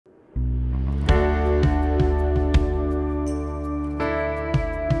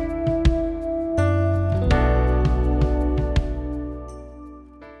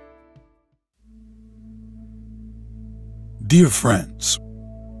Dear friends,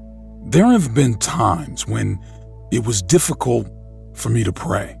 there have been times when it was difficult for me to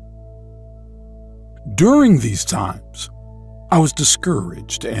pray. During these times, I was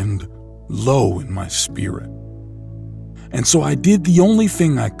discouraged and low in my spirit. And so I did the only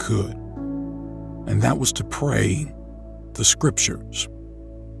thing I could, and that was to pray the scriptures.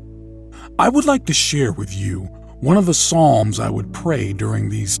 I would like to share with you one of the psalms I would pray during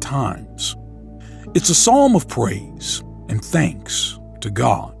these times. It's a psalm of praise and thanks to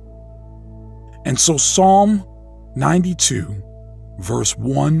God. And so Psalm 92, verse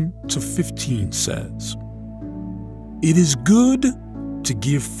 1 to 15 says, "It is good to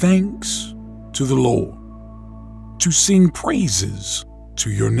give thanks to the Lord, to sing praises to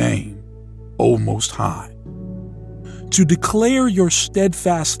your name, O Most High, to declare your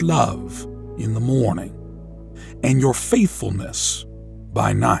steadfast love in the morning and your faithfulness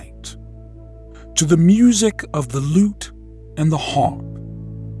by night, to the music of the lute and the harp,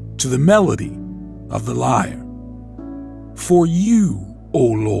 to the melody of the lyre. For you, O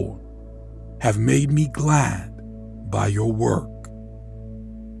Lord, have made me glad by your work.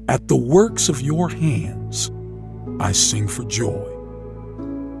 At the works of your hands I sing for joy.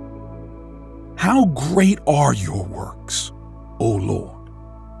 How great are your works, O Lord!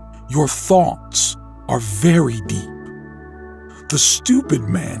 Your thoughts are very deep. The stupid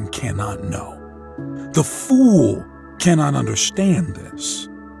man cannot know. The fool cannot understand this,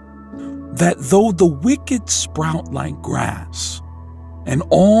 that though the wicked sprout like grass, and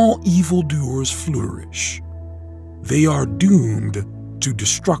all evildoers flourish, they are doomed to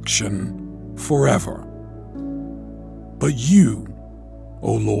destruction forever. But you,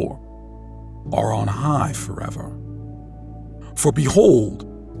 O Lord, are on high forever. For behold,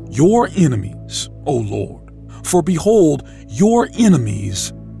 your enemies, O Lord, for behold, your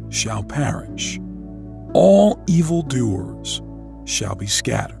enemies shall perish. All evildoers shall be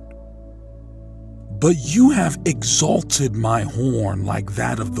scattered. But you have exalted my horn like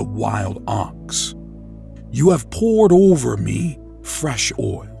that of the wild ox. You have poured over me fresh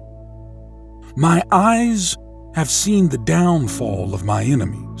oil. My eyes have seen the downfall of my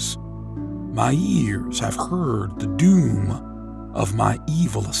enemies. My ears have heard the doom of my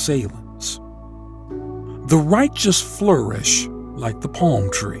evil assailants. The righteous flourish like the palm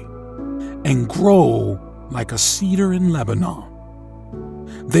tree and grow like a cedar in Lebanon.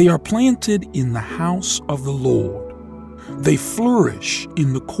 They are planted in the house of the Lord. They flourish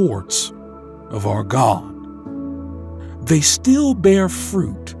in the courts of our God. They still bear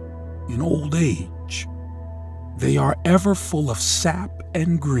fruit in old age. They are ever full of sap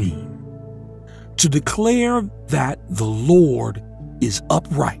and green, to declare that the Lord is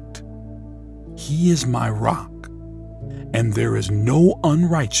upright. He is my rock, and there is no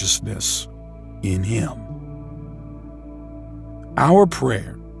unrighteousness in him. Our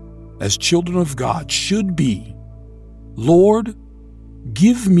prayer as children of God should be, Lord,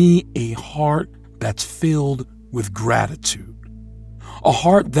 give me a heart that's filled with gratitude, a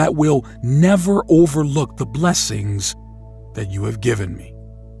heart that will never overlook the blessings that you have given me.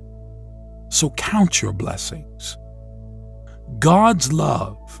 So count your blessings. God's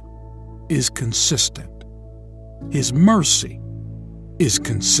love is consistent. His mercy is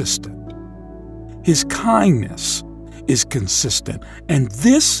consistent. His kindness is consistent. And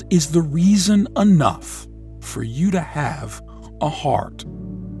this is the reason enough for you to have a heart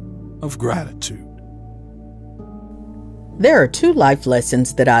of gratitude. There are 2 life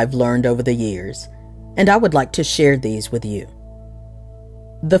lessons that I've learned over the years, and I would like to share these with you.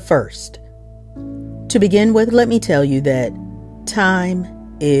 The first, to begin with, let me tell you that time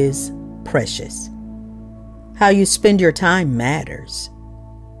is precious. How you spend your time matters.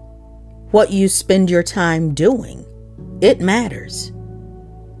 What you spend your time doing, it matters.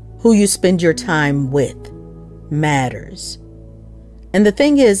 Who you spend your time with matters. And the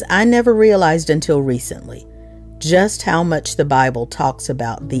thing is, I never realized until recently just how much the Bible talks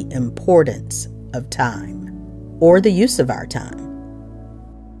about the importance of time, or the use of our time.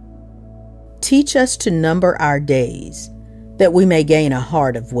 Teach us to number our days, that we may gain a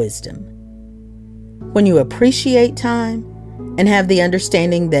heart of wisdom. When you appreciate time and have the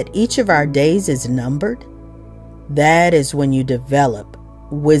understanding that each of our days is numbered, that is when you develop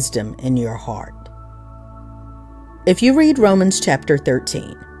wisdom in your heart. If you read Romans chapter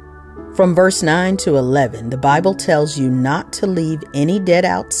 13, from verse 9 to 11, the Bible tells you not to leave any debt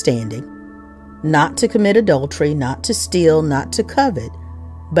outstanding, not to commit adultery, not to steal, not to covet,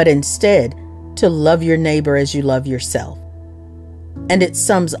 but instead to love your neighbor as you love yourself. And it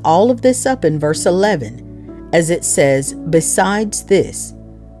sums all of this up in verse 11, as it says, "Besides this,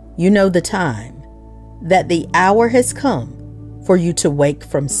 you know the time, that the hour has come for you to wake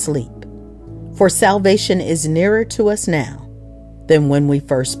from sleep. For salvation is nearer to us now than when we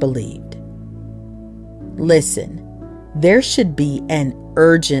first believed. Listen, there should be an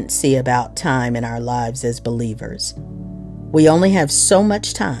urgency about time in our lives as believers. We only have so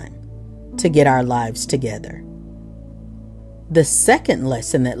much time to get our lives together. The second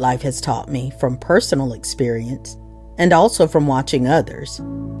lesson that life has taught me from personal experience and also from watching others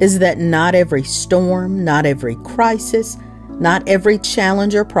is that not every storm, not every crisis, not every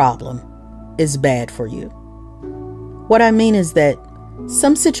challenge or problem is bad for you. What I mean is that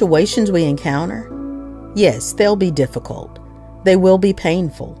some situations we encounter, yes, they'll be difficult. They will be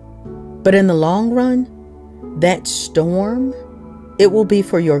painful. But in the long run, that storm, it will be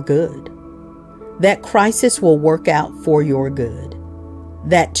for your good. That crisis will work out for your good.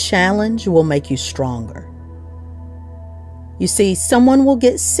 That challenge will make you stronger. You see, someone will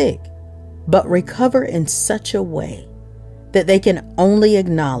get sick, but recover in such a way that they can only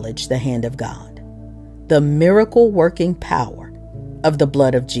acknowledge the hand of God, the miracle working power of the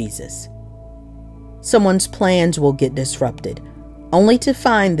blood of Jesus. Someone's plans will get disrupted, only to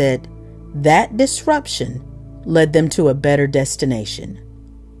find that that disruption led them to a better destination.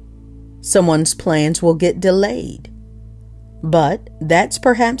 Someone's plans will get delayed, but that's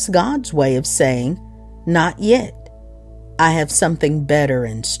perhaps God's way of saying, not yet. I have something better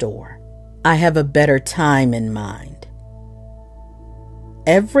in store. I have a better time in mind.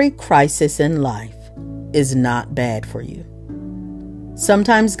 Every crisis in life is not bad for you.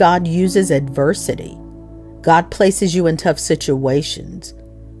 Sometimes God uses adversity. God places you in tough situations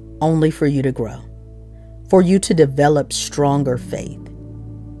only for you to grow, for you to develop stronger faith,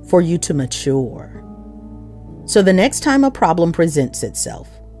 for you to mature. So the next time a problem presents itself,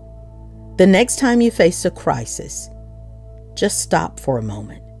 the next time you face a crisis, just stop for a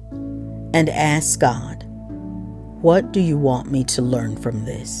moment and ask God, what do you want me to learn from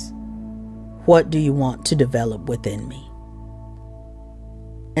this? What do you want to develop within me?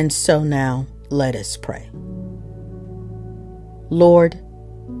 And so now let us pray. Lord,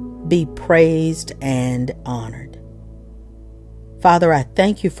 be praised and honored. Father, I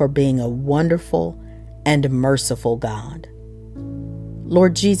thank you for being a wonderful and merciful God.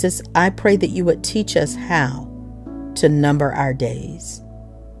 Lord Jesus, I pray that you would teach us how to number our days.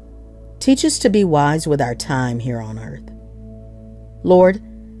 Teach us to be wise with our time here on earth. Lord,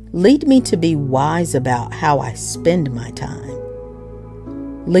 lead me to be wise about how I spend my time.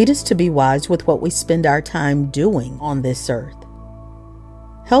 Lead us to be wise with what we spend our time doing on this earth.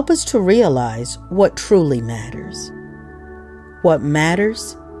 Help us to realize what truly matters. What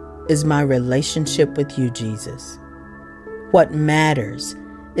matters is my relationship with you, Jesus. What matters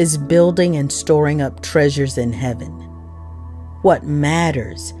is building and storing up treasures in heaven. What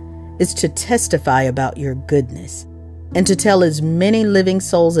matters is to testify about your goodness and to tell as many living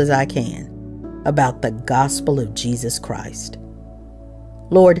souls as I can about the gospel of Jesus Christ.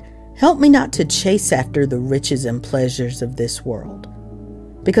 Lord, help me not to chase after the riches and pleasures of this world,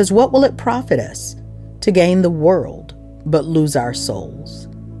 because what will it profit us to gain the world but lose our souls?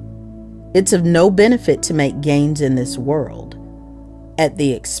 It's of no benefit to make gains in this world at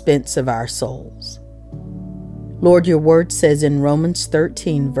the expense of our souls. Lord, your word says in Romans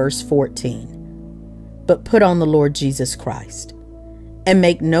 13, verse 14, but put on the Lord Jesus Christ and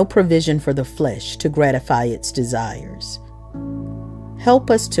make no provision for the flesh to gratify its desires. Help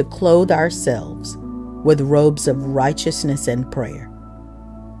us to clothe ourselves with robes of righteousness and prayer.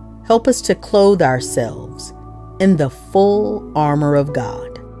 Help us to clothe ourselves in the full armor of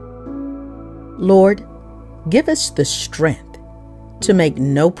God. Lord, give us the strength to make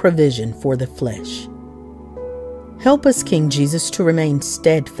no provision for the flesh. Help us, King Jesus, to remain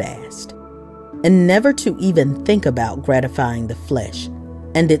steadfast and never to even think about gratifying the flesh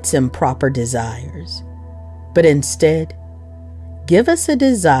and its improper desires, but instead, give us a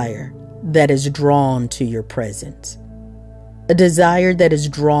desire that is drawn to your presence, a desire that is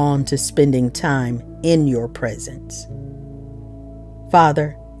drawn to spending time in your presence.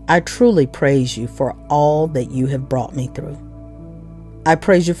 Father, I truly praise you for all that you have brought me through. I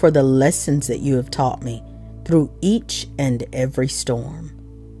praise you for the lessons that you have taught me through each and every storm.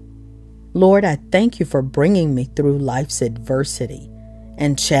 Lord, I thank you for bringing me through life's adversity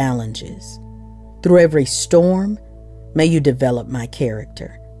and challenges. Through every storm, may you develop my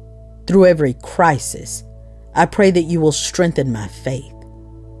character. Through every crisis, I pray that you will strengthen my faith.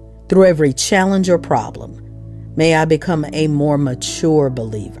 Through every challenge or problem, may I become a more mature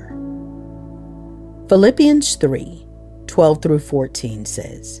believer. Philippians 3, 12 through 14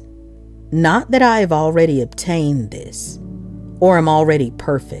 says, not that I have already obtained this, or am already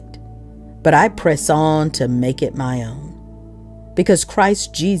perfect, but I press on to make it my own, because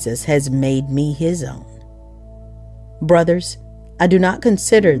Christ Jesus has made me his own. Brothers, I do not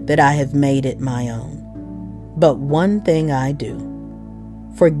consider that I have made it my own, but one thing I do,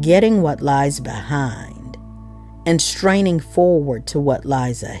 forgetting what lies behind and straining forward to what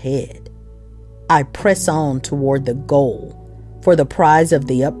lies ahead, I press on toward the goal for the prize of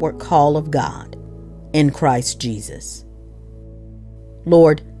the upward call of God in Christ Jesus.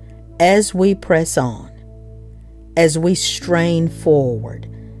 Lord, as we press on, as we strain forward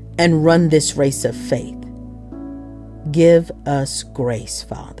and run this race of faith, give us grace,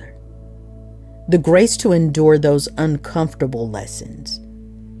 Father. The grace to endure those uncomfortable lessons.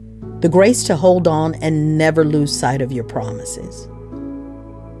 The grace to hold on and never lose sight of your promises.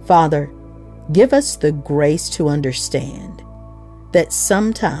 Father, give us the grace to understand that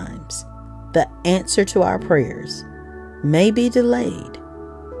sometimes the answer to our prayers may be delayed,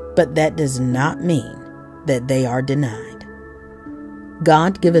 but that does not mean that they are denied.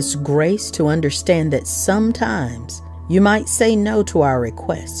 God, give us grace to understand that sometimes you might say no to our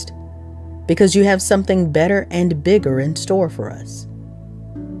request because you have something better and bigger in store for us.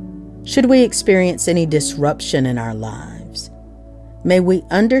 Should we experience any disruption in our lives, may we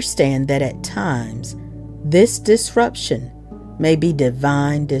understand that at times this disruption may be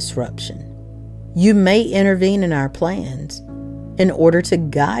divine disruption. You may intervene in our plans in order to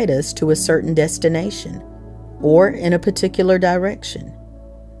guide us to a certain destination or in a particular direction.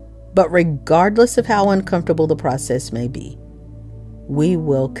 But regardless of how uncomfortable the process may be, we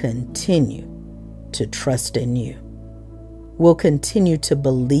will continue to trust in you. We'll continue to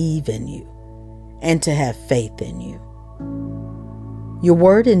believe in you and to have faith in you. Your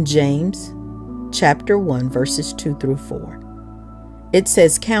word in James chapter 1, verses 2 through 4. It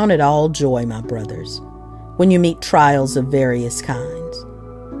says, "Count it all joy, my brothers, when you meet trials of various kinds.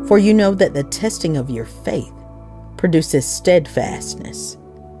 For you know that the testing of your faith produces steadfastness.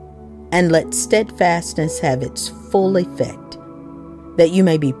 And let steadfastness have its full effect, that you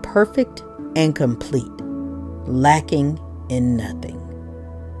may be perfect and complete, lacking in nothing."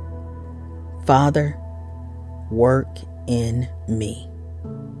 Father, work in me.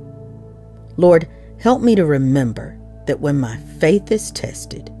 Lord, help me to remember that when my faith is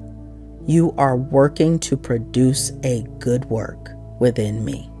tested, you are working to produce a good work within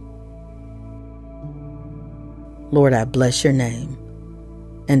me. Lord, I bless your name,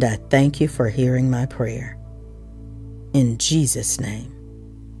 and I thank you for hearing my prayer. In Jesus' name,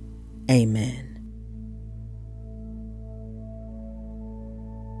 amen.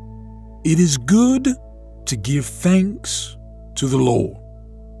 It is good to give thanks to the Lord,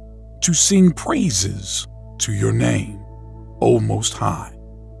 to sing praises to your name, O Most High,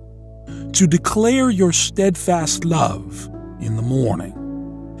 to declare your steadfast love in the morning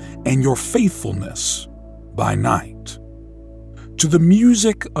and your faithfulness by night, to the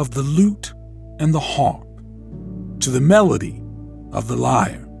music of the lute and the harp, to the melody of the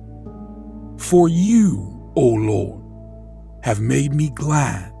lyre. For you, O Lord, have made me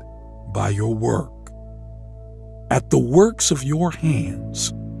glad by your work. At the works of your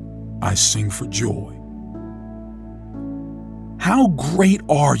hands I sing for joy. How great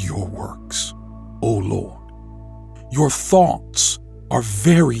are your works, O Lord! Your thoughts are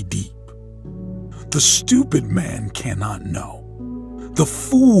very deep. The stupid man cannot know. The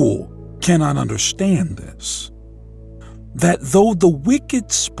fool cannot understand this, that though the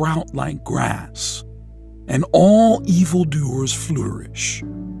wicked sprout like grass, and all evildoers flourish,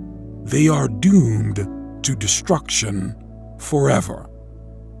 they are doomed to destruction forever.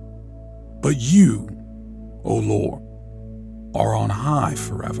 But you, O Lord, are on high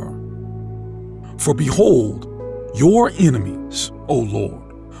forever. For behold, your enemies, O Lord,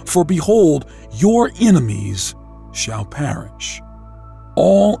 for behold, your enemies shall perish.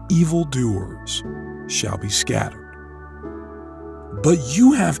 All evildoers shall be scattered. But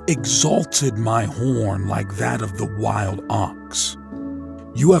you have exalted my horn like that of the wild ox.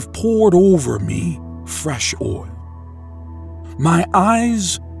 You have poured over me fresh oil. My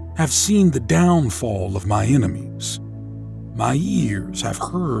eyes have seen the downfall of my enemies. My ears have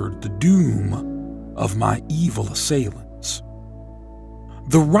heard the doom of my evil assailants.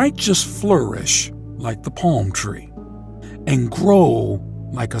 The righteous flourish like the palm tree and grow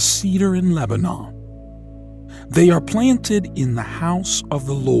like a cedar in Lebanon. They are planted in the house of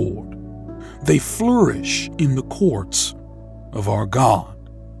the Lord. They flourish in the courts of our God.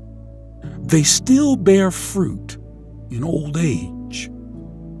 They still bear fruit in old age.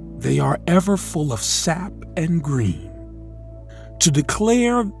 They are ever full of sap and green, to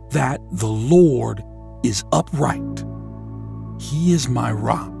declare that the Lord is upright. He is my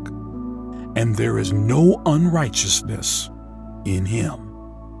rock, and there is no unrighteousness in Him.